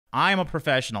I'm a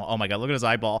professional. Oh my god, look at his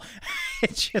eyeball.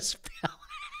 It just fell.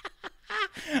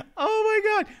 Oh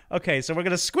my god. Okay, so we're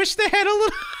gonna squish the head a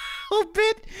little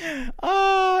bit.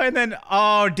 Oh, and then,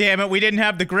 oh, damn it. We didn't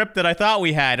have the grip that I thought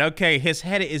we had. Okay, his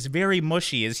head is very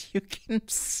mushy, as you can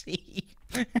see.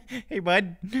 Hey,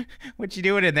 bud. What you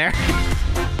doing in there?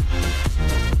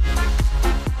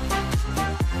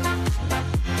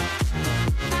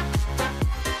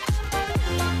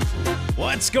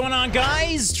 What's going on,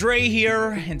 guys? Drae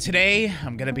here, and today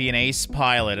I'm gonna be an ace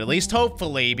pilot, at least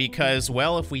hopefully, because,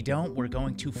 well, if we don't, we're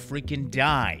going to freaking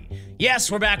die.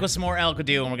 Yes, we're back with some more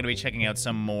Algodoo, and we're gonna be checking out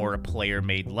some more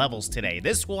player-made levels today.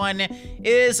 This one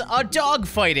is a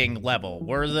dogfighting level,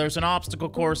 where there's an obstacle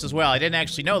course as well. I didn't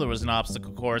actually know there was an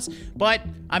obstacle course, but,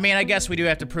 I mean, I guess we do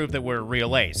have to prove that we're a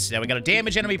real ace. Now, we gotta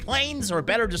damage enemy planes, or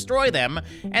better, destroy them,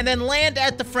 and then land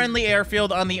at the friendly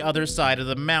airfield on the other side of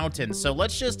the mountain. So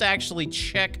let's just actually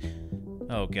check.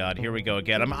 Oh god, here we go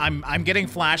again. I'm getting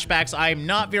flashbacks. I'm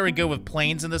not very good with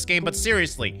planes in this game, but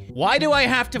seriously, why do I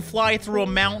have to fly through a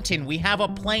mountain? We have a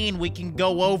plane, we can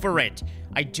go over it.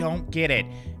 I don't get it.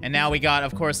 And now we got,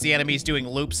 of course, the enemies doing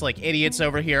loops like idiots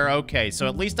over here. Okay, so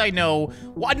at least I know.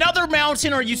 Another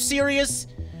mountain, are you serious?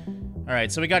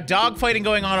 Alright, so we got dogfighting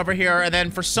going on over here, and then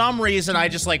for some reason I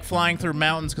just like flying through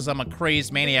mountains because I'm a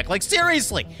crazed maniac. Like,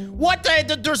 seriously, what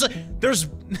there's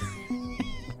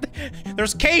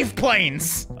there's cave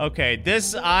planes. Okay,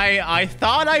 this, I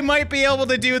thought I might be able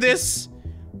to do this,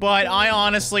 but I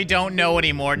honestly don't know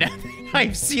anymore now that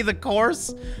I see the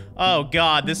course. Oh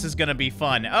god, this is gonna be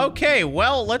fun. Okay,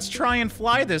 well, let's try and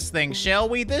fly this thing, shall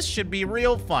we? This should be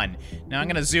real fun. Now, I'm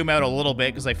gonna zoom out a little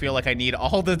bit because I feel like I need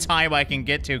all the time I can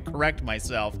get to correct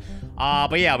myself.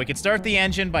 But yeah, we can start the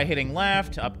engine by hitting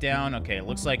left, up, down. Okay, it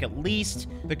looks like at least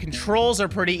the controls are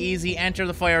pretty easy. Enter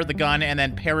the fire of the gun, and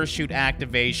then parachute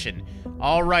activation.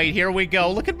 All right, here we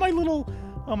go. Look at my little,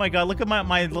 oh my god, look at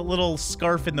my little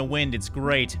scarf in the wind. It's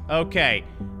great. Okay.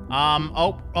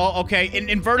 Okay.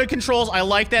 Inverted controls, I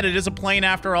like that. It is a plane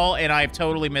after all, and I've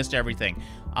totally missed everything.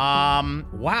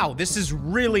 Wow, this is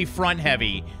really front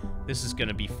heavy. This is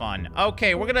gonna be fun.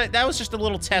 Okay, that was just a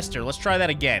little tester. Let's try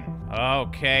that again.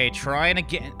 Okay, trying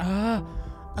again.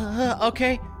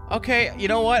 Okay, you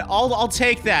know what? I'll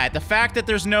take that. The fact that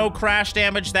there's no crash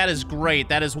damage, that is great.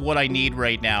 That is what I need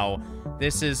right now.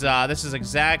 This is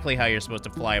exactly how you're supposed to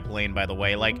fly a plane, by the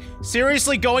way. Like,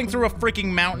 seriously, going through a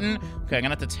freaking mountain? Okay, I'm gonna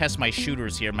have to test my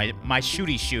shooters here, my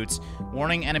shooty shoots.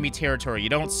 Warning enemy territory, you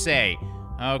don't say.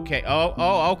 Okay,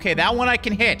 okay, that one I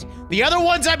can hit. The other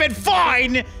ones I've been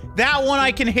fine! That one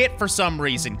I can hit for some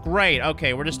reason. Great,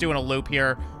 okay, we're just doing a loop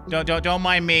here. Don't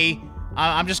mind me.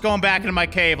 I'm just going back into my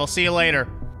cave, I'll see you later.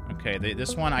 Okay,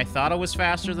 this one, I thought it was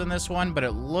faster than this one, but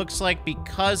it looks like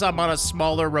because I'm on a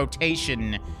smaller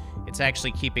rotation, it's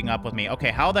actually keeping up with me.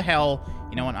 Okay, how the hell?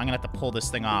 You know what? I'm gonna have to pull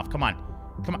this thing off. Come on.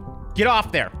 Come on. Get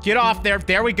off there. Get off there.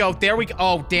 There we go. There we go.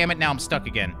 Oh, damn it. Now I'm stuck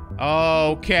again.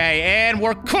 Okay, and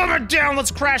we're coming down.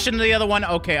 Let's crash into the other one.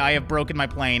 Okay, I have broken my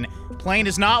plane. Plane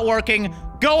is not working.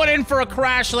 Going in for a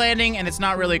crash landing, and it's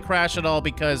not really a crash at all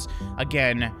because,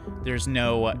 again, there's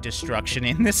no destruction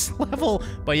in this level.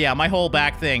 But yeah, my whole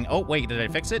back thing. Oh, wait, did I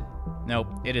fix it? Nope,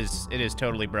 it is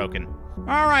totally broken.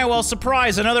 All right, well,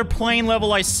 surprise, another plane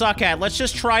level I suck at. Let's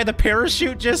just try the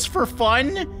parachute just for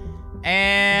fun.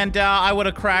 And I would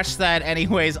have crashed that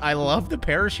anyways. I love the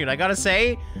parachute. I gotta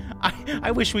say, I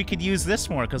wish we could use this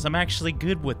more because I'm actually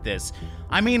good with this.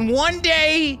 I mean, one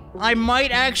day I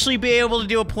might actually be able to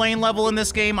do a plane level in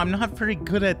this game. I'm not very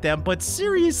good at them, but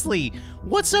seriously,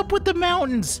 what's up with the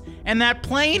mountains? And that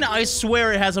plane, I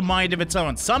swear it has a mind of its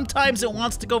own. Sometimes it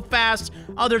wants to go fast,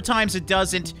 other times it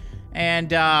doesn't.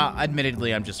 And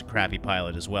admittedly, I'm just a crappy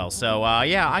pilot as well. So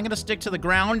yeah, I'm gonna stick to the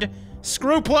ground.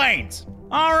 Screw planes!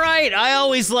 All right, I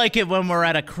always like it when we're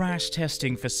at a crash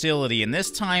testing facility, and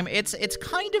this time it's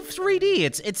kind of 3D.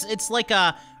 It's like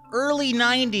a early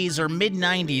 90s or mid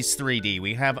 90s 3D.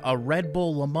 We have a Red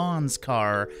Bull Le Mans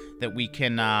car that we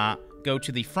can go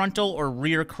to the frontal or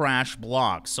rear crash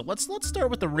blocks. So let's start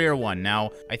with the rear one.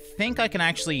 Now, I think I can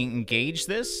actually engage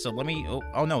this. So let me,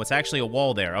 oh no, it's actually a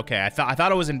wall there. Okay, I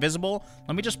thought it was invisible.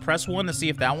 Let me just press one to see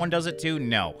if that one does it too.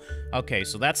 No. Okay,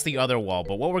 so that's the other wall.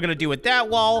 But what we're gonna do with that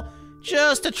wall,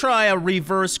 just to try a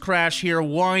reverse crash here,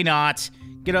 why not?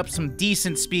 Get up some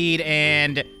decent speed,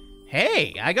 and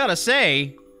hey, I gotta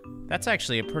say, that's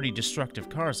actually a pretty destructive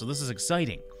car, so this is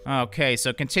exciting. Okay,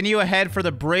 so continue ahead for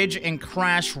the bridge and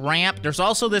crash ramp. There's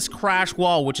also this crash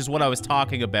wall, which is what I was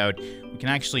talking about. We can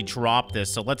actually drop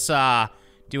this, so let's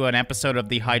do an episode of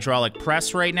the hydraulic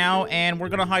press right now, and we're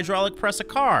gonna hydraulic press a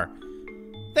car.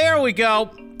 There we go.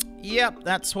 Yep,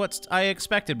 that's what I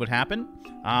expected would happen.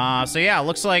 So yeah,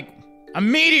 looks like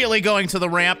Immediately going to the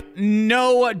ramp.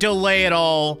 No delay at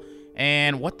all.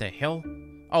 And what the hell?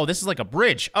 Oh, this is like a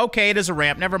bridge. Okay, it is a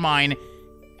ramp. Never mind.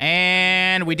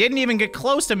 And we didn't even get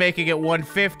close to making it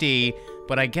 150,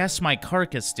 but I guess my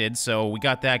carcass did, so we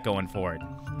got that going for it.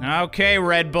 Okay,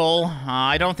 Red Bull.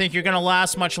 I don't think you're gonna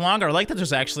last much longer. I like that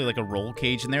there's actually like a roll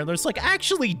cage in there. There's like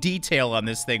actually detail on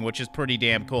this thing, which is pretty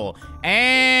damn cool.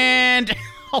 And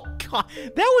oh god,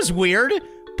 that was weird.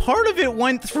 Part of it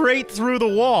went straight through the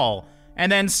wall,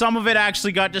 and then some of it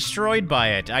actually got destroyed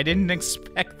by it. I didn't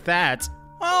expect that.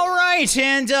 All right,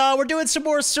 and we're doing some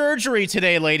more surgery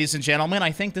today, ladies and gentlemen.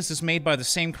 I think this is made by the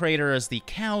same creator as the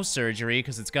cow surgery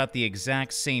because it's got the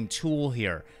exact same tool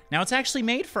here. Now, it's actually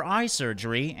made for eye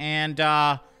surgery, and,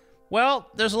 well,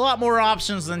 there's a lot more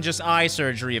options than just eye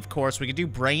surgery, of course. We could do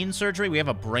brain surgery. We have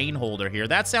a brain holder here.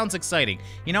 That sounds exciting.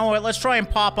 You know what? Let's try and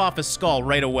pop off his skull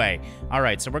right away. All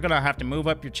right, so we're going to have to move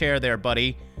up your chair there,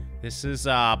 buddy. This is,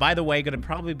 by the way, going to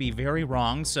probably be very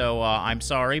wrong, so I'm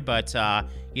sorry, but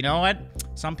you know what?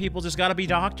 Some people just got to be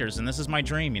doctors, and this is my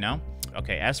dream, you know?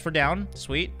 Okay, S for down.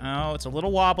 Sweet. Oh, it's a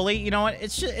little wobbly. You know what?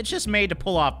 It's just made to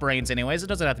pull off brains anyways. It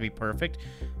doesn't have to be perfect.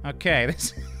 Okay,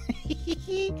 this...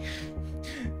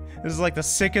 This is like the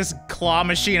sickest claw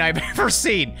machine I've ever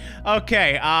seen.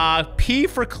 Okay, P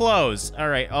for close. All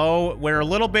right, oh, we're a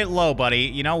little bit low, buddy.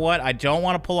 You know what? I don't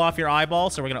want to pull off your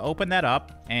eyeball, so we're going to open that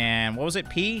up. And what was it,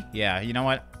 P? Yeah, you know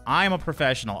what? I'm a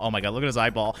professional. Oh my god, look at his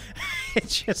eyeball. It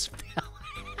just fell.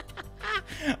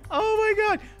 Oh my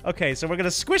god. Okay, so we're going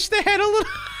to squish the head a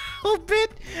little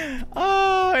bit.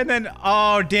 Oh, and then,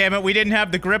 oh, damn it. We didn't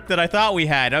have the grip that I thought we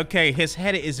had. Okay, his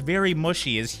head is very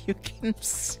mushy, as you can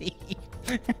see.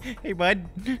 Hey, bud.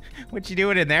 What you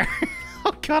doing in there?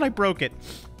 Oh, God, I broke it.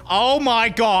 Oh, my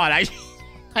God.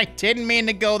 I didn't mean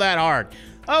to go that hard.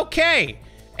 Okay.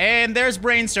 And there's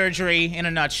brain surgery in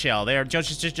a nutshell. There,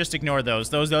 just ignore those.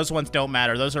 Those ones don't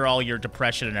matter. Those are all your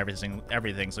depression and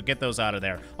everything. So get those out of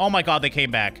there. Oh my god, they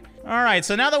came back. All right,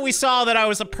 so now that we saw that I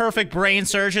was a perfect brain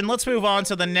surgeon, let's move on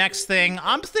to the next thing.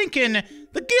 I'm thinking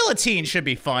the guillotine should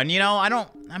be fun. You know,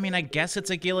 I mean, I guess it's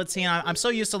a guillotine. I'm so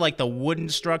used to like the wooden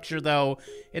structure though.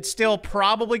 It's still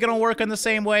probably gonna work in the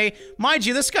same way. Mind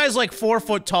you, this guy's like 4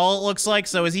 foot tall, it looks like.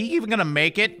 So is he even gonna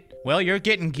make it? Well, you're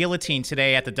getting guillotined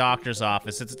today at the doctor's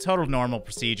office. It's a total normal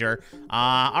procedure.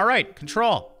 All right,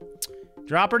 control.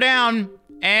 Drop her down.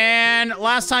 And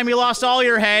last time you lost all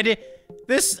your head.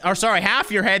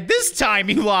 Half your head. This time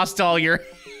you lost all your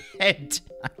head.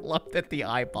 I love that the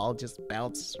eyeball just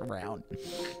bounces around.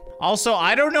 Also,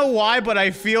 I don't know why, but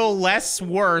I feel less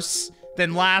worse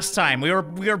than last time. We were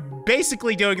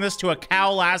basically doing this to a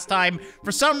cow last time.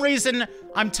 For some reason,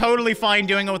 I'm totally fine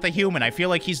doing it with a human. I feel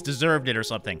like he's deserved it or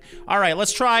something. All right,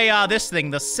 let's try this thing.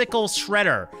 The sickle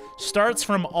shredder starts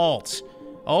from Alt.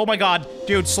 Oh my god,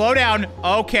 dude, slow down.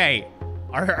 Okay,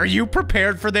 are you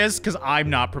prepared for this? Because I'm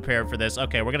not prepared for this.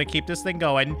 Okay, we're gonna keep this thing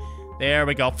going. There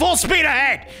we go. Full speed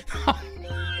ahead. Oh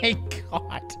my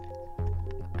god.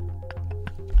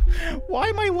 Why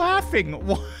am I laughing?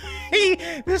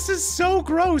 Why? This is so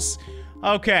gross.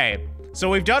 Okay, so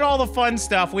we've done all the fun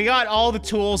stuff. We got all the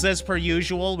tools as per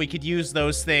usual. We could use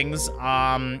those things.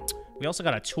 We also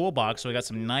got a toolbox, so we got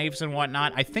some knives and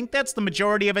whatnot. I think that's the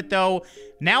majority of it, though.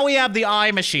 Now we have the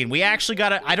eye machine. We actually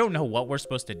got I don't know what we're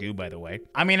supposed to do, by the way.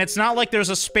 I mean, it's not like there's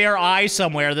a spare eye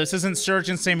somewhere. This isn't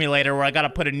Surgeon Simulator where I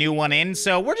gotta put a new one in,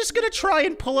 so we're just gonna try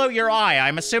and pull out your eye.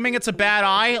 I'm assuming it's a bad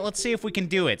eye. Let's see if we can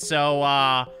do it. So,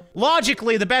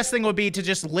 logically, the best thing would be to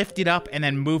just lift it up and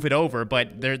then move it over,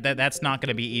 but that's not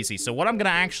gonna be easy. So what I'm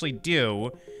gonna actually do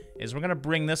is we're gonna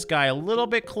bring this guy a little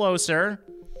bit closer.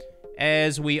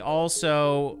 As we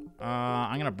also,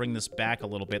 I'm gonna bring this back a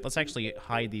little bit. Let's actually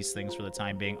hide these things for the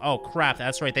time being. Oh, crap,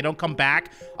 that's right, they don't come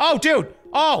back. Oh, dude,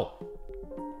 oh!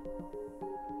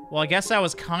 Well, I guess that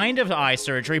was kind of eye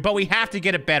surgery, but we have to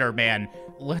get it better, man.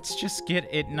 Let's just get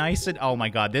it nice and, oh my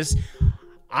god, this,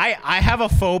 I have a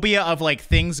phobia of, like,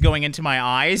 things going into my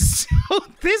eyes. So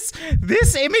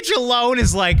this image alone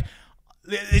is, like,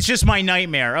 it's just my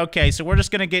nightmare. Okay, so we're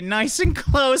just gonna get nice and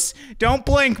close. Don't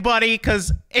blink, buddy,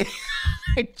 because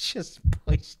I just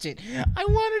pushed it. I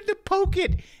wanted to poke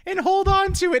it and hold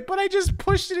on to it, but I just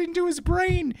pushed it into his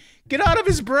brain. Get out of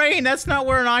his brain. That's not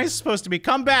where an eye is supposed to be.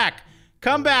 Come back.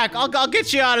 Come back. I'll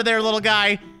get you out of there, little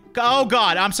guy. Oh,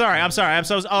 God. I'm sorry.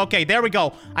 Okay, there we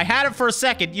go. I had it for a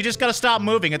second. You just gotta stop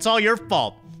moving. It's all your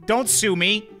fault. Don't sue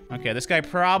me. Okay, this guy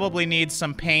probably needs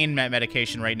some pain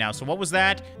medication right now. So what was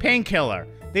that? Painkiller.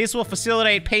 These will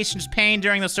facilitate patient's pain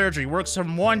during the surgery. Works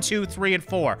from 1, 2, 3, and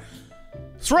 4.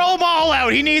 Throw them all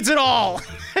out! He needs it all!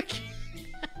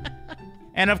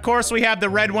 And of course we have the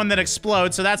red one that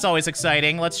explodes, so that's always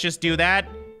exciting. Let's just do that.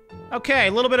 Okay,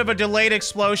 a little bit of a delayed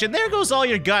explosion. There goes all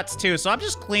your guts, too, so I'm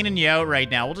just cleaning you out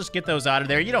right now. We'll just get those out of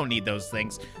there. You don't need those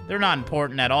things. They're not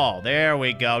important at all. There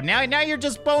we go. Now you're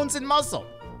just bones and muscle.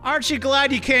 Aren't you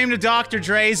glad you came to Dr.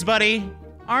 Drae's, buddy?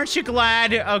 Aren't you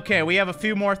glad? Okay, we have a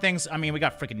few more things. I mean, we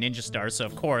got freaking ninja stars, so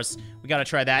of course, we gotta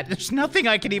try that. There's nothing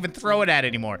I can even throw it at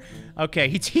anymore. Okay,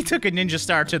 he took a ninja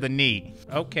star to the knee.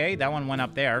 Okay, that one went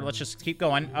up there. Let's just keep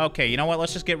going. Okay, you know what?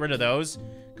 Let's just get rid of those.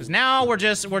 Because now we're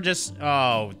just,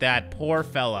 oh, that poor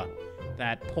fella.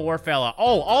 That poor fella.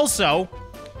 Oh, also,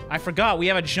 I forgot, we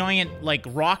have a giant, like,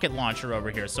 rocket launcher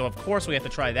over here, so of course we have to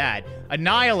try that.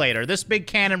 Annihilator. This big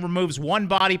cannon removes one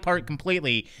body part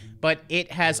completely, but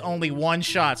it has only one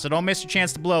shot, so don't miss your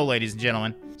chance to blow, ladies and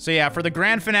gentlemen. So yeah, for the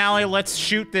grand finale, let's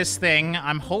shoot this thing.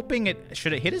 I'm hoping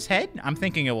should it hit his head? I'm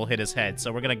thinking it will hit his head,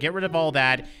 so we're gonna get rid of all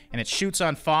that, and it shoots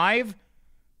on 5.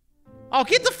 Oh,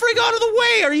 get the frig out of the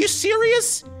way! Are you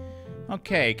serious?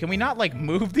 Okay, can we not, like,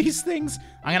 move these things?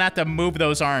 I'm gonna have to move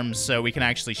those arms so we can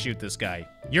actually shoot this guy.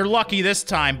 You're lucky this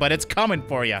time, but it's coming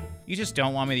for you. You just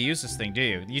don't want me to use this thing, do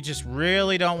you? You just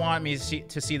really don't want me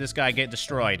to see this guy get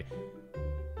destroyed.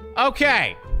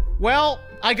 Okay, well,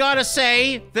 I gotta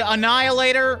say, the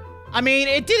Annihilator, I mean,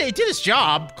 it did its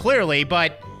job, clearly,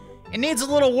 but it needs a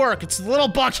little work. It's a little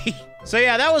buggy. So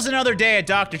yeah, that was another day at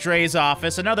Dr. Drae's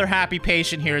office. Another happy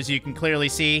patient here, as you can clearly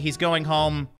see. He's going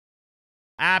home.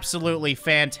 Absolutely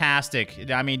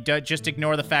fantastic. I mean, just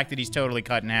ignore the fact that he's totally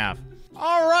cut in half.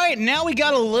 All right, now we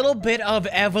got a little bit of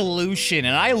evolution,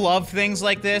 and I love things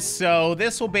like this, so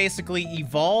this will basically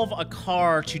evolve a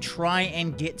car to try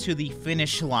and get to the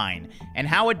finish line. And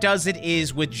how it does it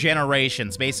is with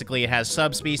generations. Basically, it has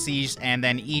subspecies, and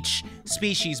then each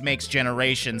species makes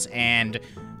generations, and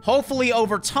hopefully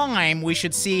over time, we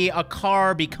should see a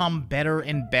car become better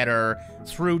and better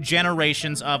through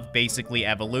generations of basically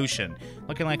evolution.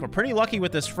 Looking like we're pretty lucky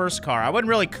with this first car. I wouldn't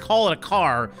really call it a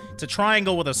car. It's a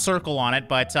triangle with a circle on it,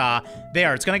 but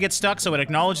there, it's gonna get stuck, so it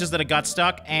acknowledges that it got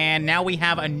stuck, and now we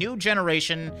have a new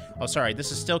generation. Oh, sorry,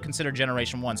 this is still considered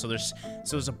generation 1, so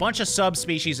there's a bunch of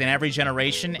subspecies in every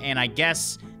generation, and I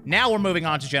guess now we're moving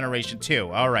on to generation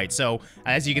 2. All right, so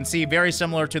as you can see, very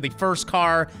similar to the first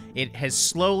car, it has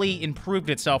slowly improved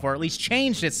itself, or at least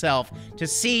changed itself, to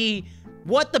see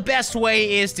what the best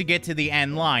way is to get to the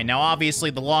end line. Now,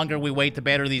 obviously, the longer we wait, the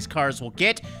better these cars will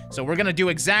get, so we're gonna do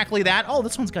exactly that. Oh,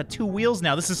 this one's got 2 wheels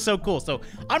now. This is so cool. So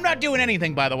I'm not doing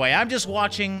anything, by the way. I'm just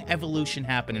watching evolution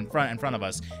happen in front of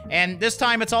us, and this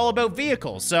time it's all about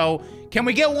vehicles. So can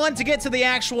we get one to get to the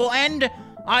actual end?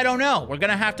 I don't know. We're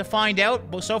gonna have to find out.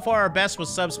 But so far, our best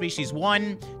was subspecies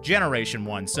 1, generation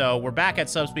 1. So we're back at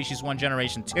subspecies 1,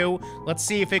 generation 2. Let's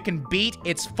see if it can beat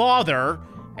its father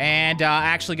and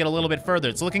actually get a little bit further.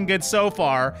 It's looking good so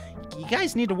far. You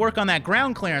guys need to work on that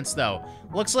ground clearance, though.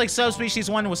 Looks like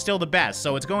subspecies 1 was still the best,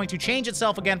 so it's going to change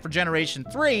itself again for generation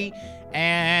 3,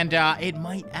 and it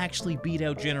might actually beat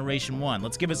out generation 1.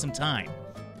 Let's give it some time.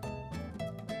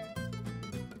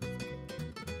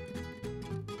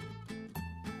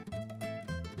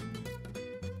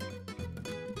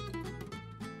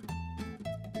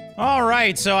 All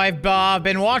right, so I've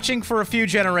been watching for a few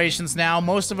generations now.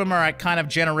 Most of them are at kind of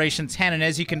generation 10, and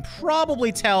as you can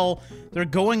probably tell, they're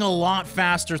going a lot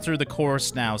faster through the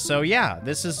course now. So yeah,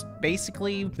 this is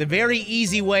basically the very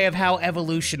easy way of how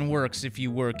evolution works, if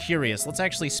you were curious. Let's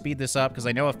actually speed this up, because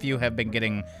I know a few have been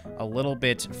getting a little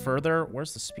bit further.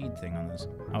 Where's the speed thing on this?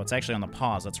 Oh, it's actually on the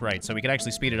pause, that's right. So we could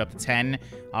actually speed it up to 10.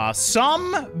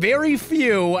 Some, very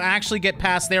few, actually get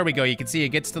past, there we go. You can see it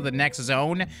gets to the next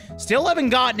zone. Still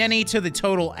haven't gotten any to the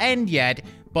total end yet,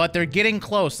 but they're getting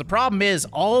close. The problem is,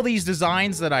 all these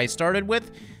designs that I started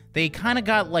with, they kind of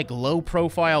got, like,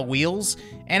 low-profile wheels,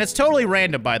 and it's totally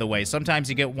random, by the way. Sometimes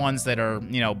you get ones that are,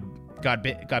 you know,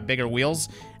 got bigger wheels,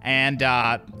 and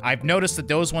I've noticed that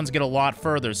those ones get a lot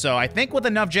further. So I think with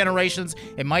enough generations,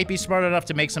 it might be smart enough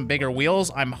to make some bigger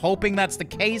wheels. I'm hoping that's the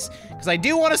case, because I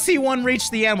do want to see one reach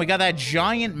the end. We got that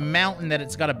giant mountain that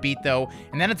it's got to beat, though,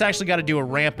 and then it's actually got to do a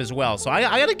ramp as well. So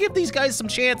I got to give these guys some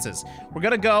chances. We're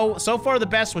going to go, so far the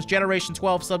best was Generation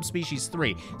 12 Subspecies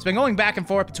 3. It's been going back and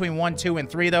forth between 1, 2, and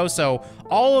 3, though, so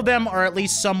all of them are at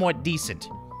least somewhat decent.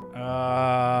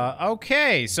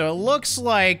 Okay, so it looks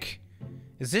like...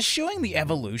 Is this showing the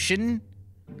evolution?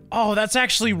 Oh, that's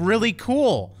actually really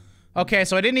cool. Okay,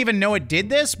 so I didn't even know it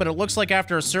did this, but it looks like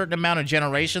after a certain amount of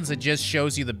generations, it just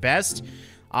shows you the best.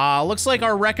 Looks like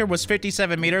our record was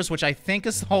 57 meters, which I think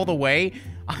is all the way.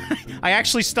 I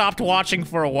actually stopped watching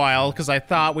for a while because I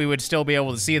thought we would still be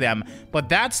able to see them, but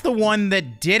that's the one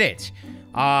that did it.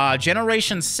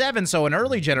 Generation 7, so an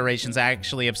early generations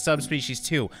actually of subspecies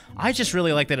 2. I just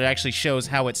really like that it actually shows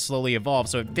how it slowly evolved.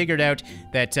 So it figured out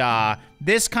that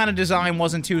this kind of design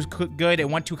wasn't too good. It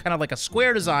went to kind of like a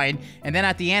square design, and then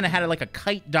at the end it had like a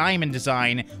kite diamond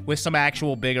design with some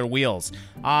actual bigger wheels.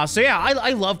 So yeah,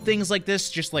 I love things like this,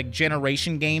 just like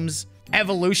generation games.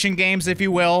 Evolution games, if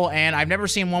you will, and I've never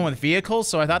seen one with vehicles,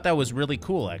 so I thought that was really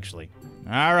cool, actually.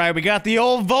 All right, we got the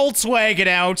old Volkswagen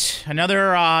out.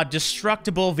 Another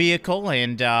destructible vehicle,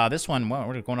 and this one, well,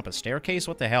 we're going up a staircase?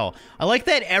 What the hell? I like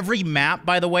that every map,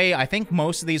 by the way, I think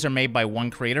most of these are made by one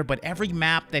creator, but every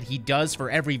map that he does for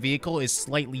every vehicle is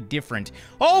slightly different.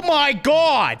 Oh my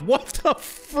god! What the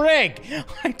frig?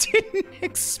 I didn't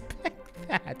expect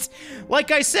that.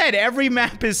 Like I said, every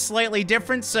map is slightly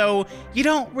different, so you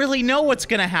don't really know what's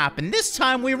gonna happen. This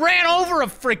time, we ran over a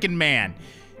freaking man.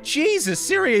 Jesus,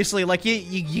 seriously, like,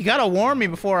 you gotta warn me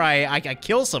before I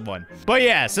kill someone. But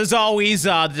yes, as always,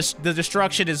 the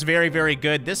destruction is very, very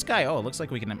good. This guy, oh, it looks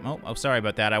like we can, oh, sorry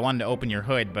about that. I wanted to open your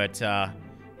hood, but,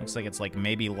 looks like it's, like,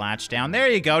 maybe latched down. There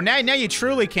you go. Now you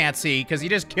truly can't see, because you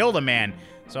just killed a man.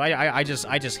 So I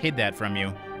just hid that from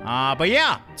you. But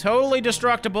yeah, totally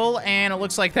destructible, and it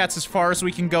looks like that's as far as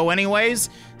we can go anyways.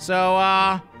 So,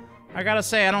 I gotta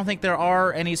say, I don't think there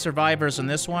are any survivors in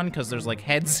this one, because there's, like,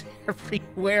 heads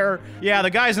everywhere. Yeah, the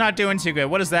guy's not doing too good.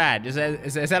 What is that? Is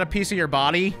that a piece of your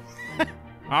body?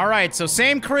 All right, so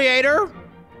same creator.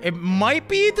 It might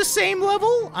be the same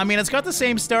level. I mean, it's got the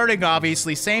same starting,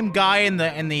 obviously. Same guy in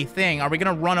the thing. Are we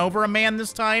gonna run over a man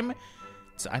this time?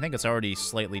 I think it's already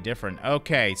slightly different.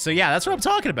 Okay, so yeah, that's what I'm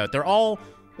talking about. They're all,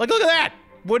 like, look at that.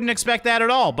 Wouldn't expect that at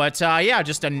all, but yeah,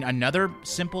 just another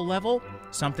simple level,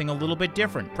 something a little bit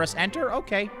different. Press enter,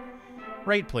 okay.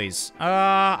 Rate, please.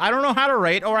 I don't know how to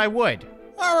rate, or I would.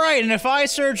 All right, and if eye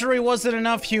surgery wasn't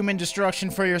enough human destruction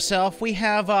for yourself, we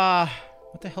have,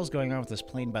 what the hell's going on with this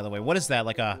plane, by the way? What is that,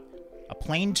 like a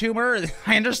plane tumor?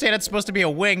 I understand it's supposed to be a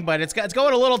wing, but it's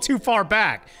going a little too far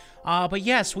back. But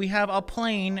yes, we have a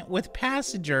plane with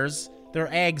passengers. They're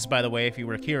eggs, by the way, if you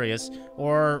were curious.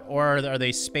 Or are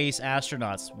they space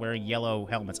astronauts wearing yellow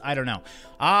helmets? I don't know.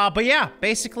 But yeah,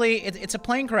 basically, it's a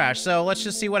plane crash. So let's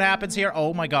just see what happens here.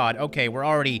 Oh my god. Okay, we're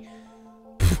already...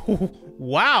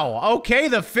 Wow. Okay,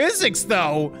 the physics,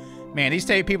 though. Man, these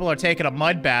people are taking a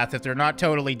mud bath if they're not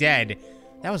totally dead.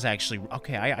 That was actually...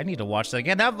 Okay, I need to watch that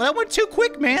again. That went too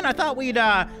quick, man. I thought we'd,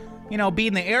 you know, be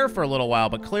in the air for a little while,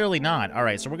 but clearly not. All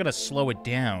right, so we're gonna slow it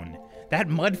down. That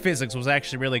mud physics was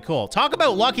actually really cool. Talk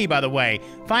about lucky, by the way.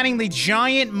 Finding the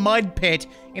giant mud pit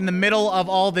in the middle of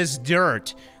all this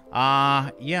dirt.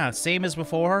 Yeah, same as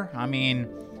before. I mean,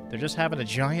 they're just having a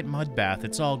giant mud bath.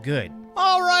 It's all good.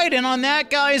 All right, and on that,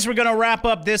 guys, we're gonna wrap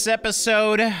up this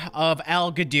episode of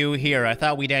Algodoo here. I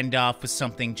thought we'd end off with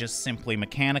something just simply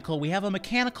mechanical. We have a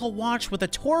mechanical watch with a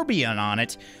tourbillon on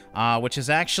it, which is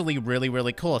actually really,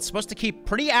 really cool. It's supposed to keep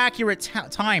pretty accurate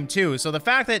time, too. So the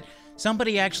fact that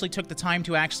somebody actually took the time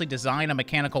to actually design a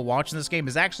mechanical watch in this game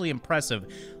is actually impressive,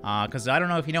 because I don't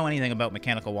know if you know anything about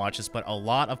mechanical watches, but a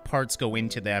lot of parts go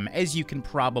into them, as you can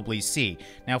probably see.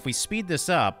 Now, if we speed this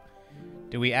up,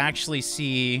 do we actually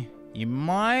see... You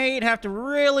might have to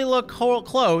really look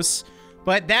close,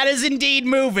 but that is indeed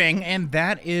moving, and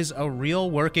that is a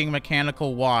real working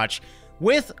mechanical watch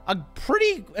with a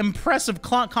pretty impressive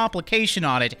complication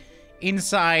on it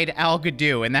inside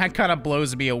Algodoo, and that kind of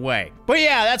blows me away. But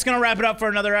yeah, that's gonna wrap it up for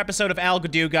another episode of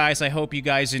Algodoo, guys. I hope you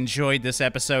guys enjoyed this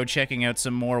episode, checking out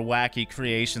some more wacky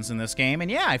creations in this game.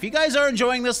 And yeah, if you guys are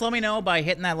enjoying this, let me know by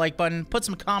hitting that like button, put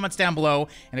some comments down below,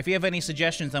 and if you have any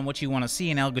suggestions on what you want to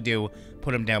see in Algodoo,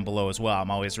 put them down below as well.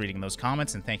 I'm always reading those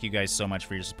comments, and thank you guys so much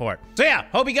for your support. So yeah,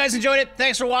 hope you guys enjoyed it.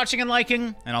 Thanks for watching and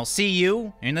liking, and I'll see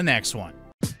you in the next one.